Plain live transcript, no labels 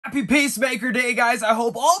Happy Peacemaker Day, guys. I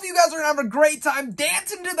hope all of you guys are having a great time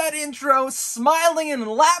dancing to that intro, smiling and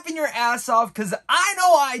laughing your ass off, because I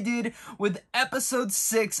know I did with episode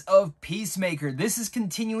 6 of Peacemaker. This is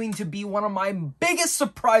continuing to be one of my biggest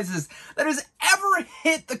surprises that has ever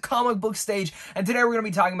hit the comic book stage, and today we're going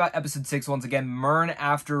to be talking about episode 6 once again, Murn,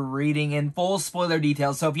 after reading in full spoiler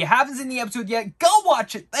details. So if you haven't seen the episode yet, go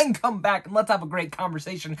watch it, then come back and let's have a great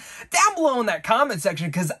conversation down below in that comment section,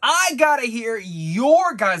 because I gotta hear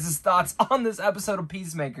your guys' thoughts on this episode of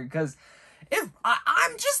Peacemaker, because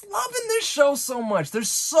I'm just loving this show so much. There's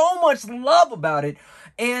so much love about it.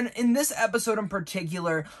 And in this episode in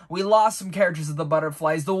particular, we lost some characters of the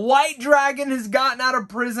Butterflies. The White Dragon has gotten out of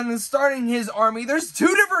prison and starting his army. There's 2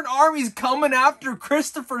 different armies coming after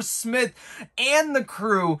Christopher Smith and the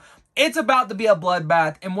crew. It's about to be a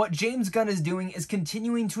bloodbath, and what James Gunn is doing is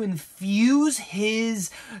continuing to infuse his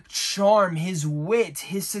charm, his wit,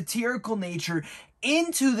 his satirical nature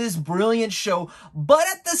into this brilliant show, but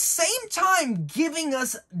at the same time giving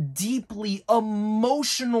us deeply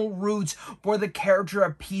emotional roots for the character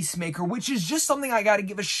of Peacemaker, which is just something I gotta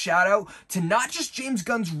give a shout out to not just James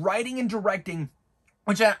Gunn's writing and directing,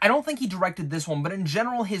 which I don't think he directed this one, but in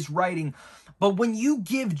general his writing. But when you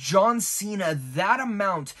give John Cena that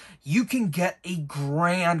amount, you can get a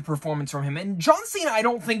grand performance from him. And John Cena I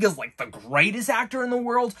don't think is like the greatest actor in the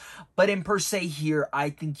world, but in per se here,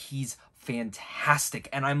 I think he's fantastic,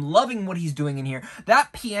 and I'm loving what he's doing in here.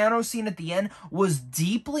 That piano scene at the end was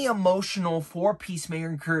deeply emotional for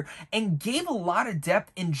Peacemaker and gave a lot of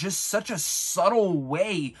depth in just such a subtle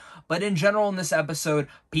way. But in general, in this episode,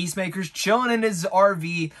 Peacemaker's chilling in his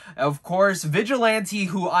RV. Of course, Vigilante,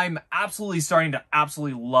 who I'm absolutely starting to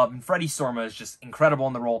absolutely love, and Freddie Storma is just incredible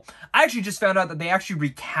in the role. I actually just found out that they actually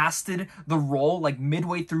recasted the role like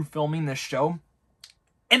midway through filming this show.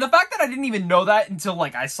 And the fact that I didn't even know that until,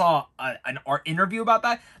 like, I saw an art interview about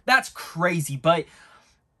that, that's crazy. But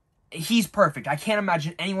he's perfect. I can't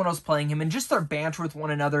imagine anyone else playing him. And just their banter with one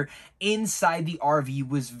another inside the RV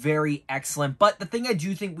was very excellent. But the thing I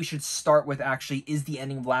do think we should start with, actually, is the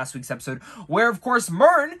ending of last week's episode, where, of course,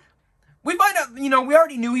 Murn, we find out, you know, we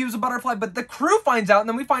already knew he was a butterfly, but the crew finds out, and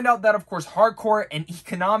then we find out that, of course, Hardcore and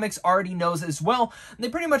Economics already knows as well. And they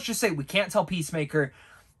pretty much just say, we can't tell Peacemaker.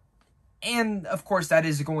 And, of course, that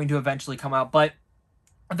is going to eventually come out, but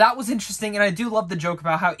that was interesting, and I do love the joke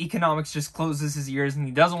about how Economics just closes his ears and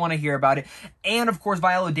he doesn't want to hear about it. And, of course,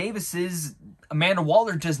 Viola Davis's Amanda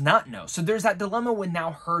Waller does not know. So there's that dilemma with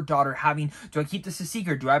now her daughter having, do I keep this a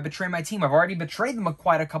secret? Do I betray my team? I've already betrayed them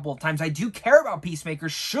quite a couple of times. I do care about Peacemaker.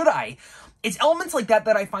 Should I? It's elements like that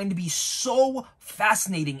that I find to be so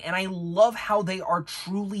fascinating, and I love how they are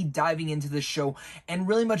truly diving into this show and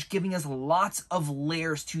really much giving us lots of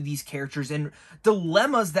layers to these characters and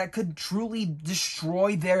dilemmas that could truly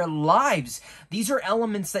destroy their lives. These are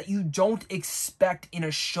elements that you don't expect in a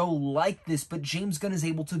show like this, but James Gunn is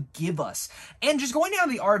able to give us. And just going down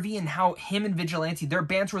to the RV and how him and Vigilante, they're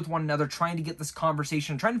banter with one another, trying to get this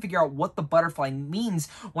conversation, trying to figure out what the butterfly means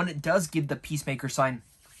when it does give the Peacemaker sign.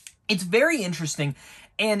 It's very interesting,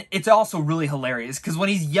 and it's also really hilarious, because when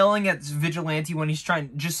he's yelling at Vigilante, when he's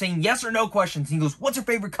just saying yes or no questions, and he goes, what's your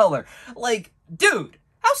favorite color? Like, dude,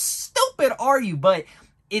 how stupid are you? But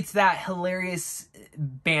it's that hilarious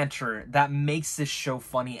banter that makes this show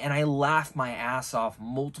funny, and I laughed my ass off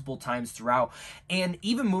multiple times throughout. And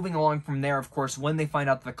even moving along from there, of course, when they find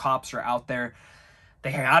out that the cops are out there,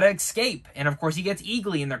 they gotta escape. And of course he gets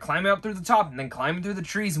eagly and they're climbing up through the top and then climbing through the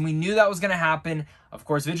trees, and we knew that was gonna happen. Of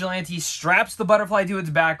course, Vigilante straps the butterfly to its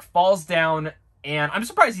back, falls down, and I'm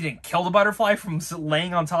surprised he didn't kill the butterfly from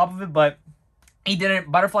laying on top of it, but he didn't.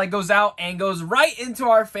 Butterfly goes out and goes right into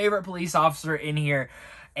our favorite police officer in here.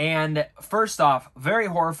 And first off, very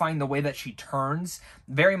horrifying the way that she turns.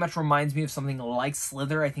 Very much reminds me of something like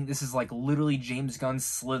Slither. I think this is like literally James Gunn's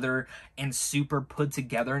Slither and Super put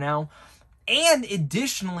together now. And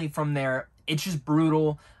additionally from there, it's just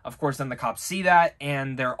brutal. Of course, then the cops see that,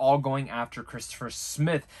 and they're all going after Christopher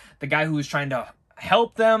Smith. The guy who was trying to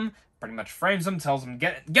help them pretty much frames them, tells them,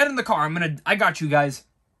 get in the car, I got you guys.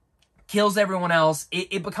 Kills everyone else.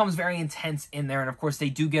 It becomes very intense in there, and of course they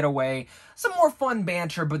do get away. Some more fun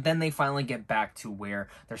banter, but then they finally get back to where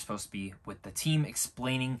they're supposed to be with the team,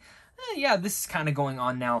 explaining, yeah, this is kind of going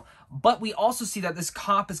on now. But we also see that this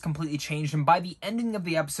cop is completely changed, and by the ending of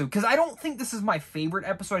the episode, because I don't think this is my favorite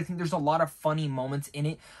episode, I think there's a lot of funny moments in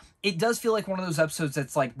it, it does feel like one of those episodes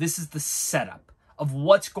that's like, this is the setup of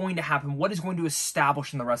what's going to happen, what is going to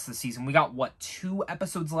establish in the rest of the season. We got, what, 2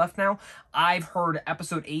 episodes left now? I've heard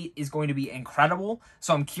episode 8 is going to be incredible,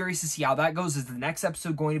 so I'm curious to see how that goes. Is the next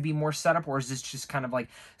episode going to be more setup, or is this just kind of like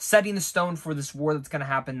setting the stone for this war that's going to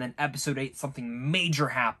happen, then episode 8, something major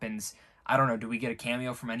happens? I don't know, do we get a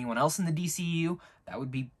cameo from anyone else in the DCU? That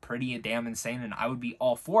would be pretty damn insane, and I would be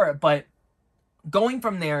all for it. But going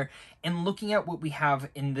from there and looking at what we have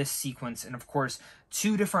in this sequence, and of course,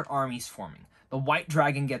 2 different armies forming. The White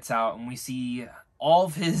Dragon gets out, and we see all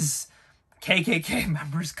of his KKK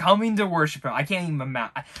members coming to worship him. I can't even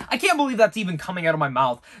imagine. I can't believe that's even coming out of my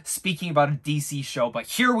mouth, speaking about a DC show, but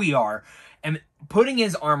here we are, and putting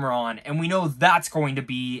his armor on, and we know that's going to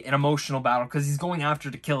be an emotional battle, because he's going after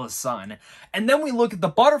to kill his son. And then we look at the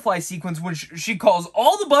butterfly sequence, which she calls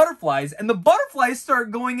all the butterflies, and the butterflies start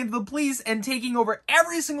going into the police and taking over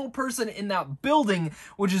every single person in that building,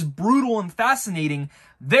 which is brutal and fascinating.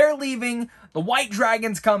 They're leaving, the White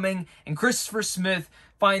Dragon's coming, and Christopher Smith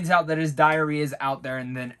finds out that his diary is out there,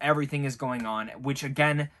 and then everything is going on, which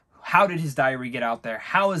again, how did his diary get out there?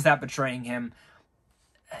 How is that betraying him?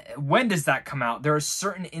 When does that come out? There are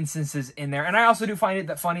certain instances in there, and I also do find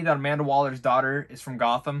it funny that Amanda Waller's daughter is from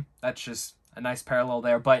Gotham. That's just a nice parallel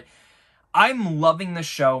there, but I'm loving the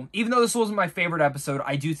show. Even though this wasn't my favorite episode,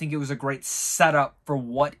 I do think it was a great setup for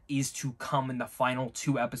what is to come in the final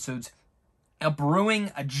 2 episodes.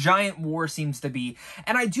 Brewing a giant war seems to be,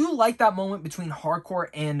 and I do like that moment between Hardcore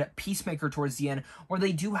and Peacemaker towards the end, where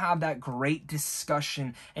they do have that great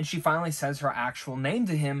discussion, and she finally says her actual name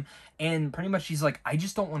to him, and pretty much she's like, I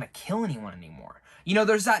just don't want to kill anyone anymore. You know,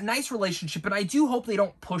 there's that nice relationship, and I do hope they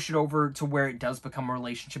don't push it over to where it does become a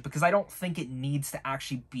relationship, because I don't think it needs to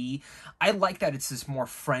actually be. I like that it's this more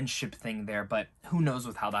friendship thing there, but who knows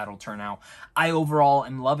with how that'll turn out. I overall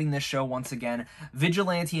am loving this show once again.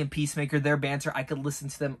 Vigilante and Peacemaker, their banter, I could listen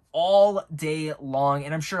to them all day long,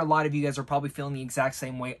 and I'm sure a lot of you guys are probably feeling the exact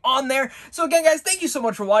same way on there. So again, guys, thank you so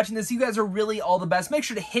much for watching this. You guys are really all the best. Make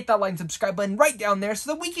sure to hit that like and subscribe button right down there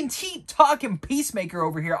so that we can keep talking Peacemaker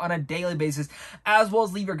over here on a daily basis, as well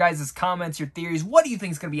as leave your guys' comments, your theories. What do you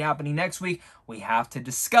think is going to be happening next week? We have to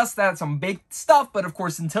discuss that, some big stuff, but of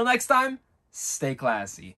course, until next time, stay classy.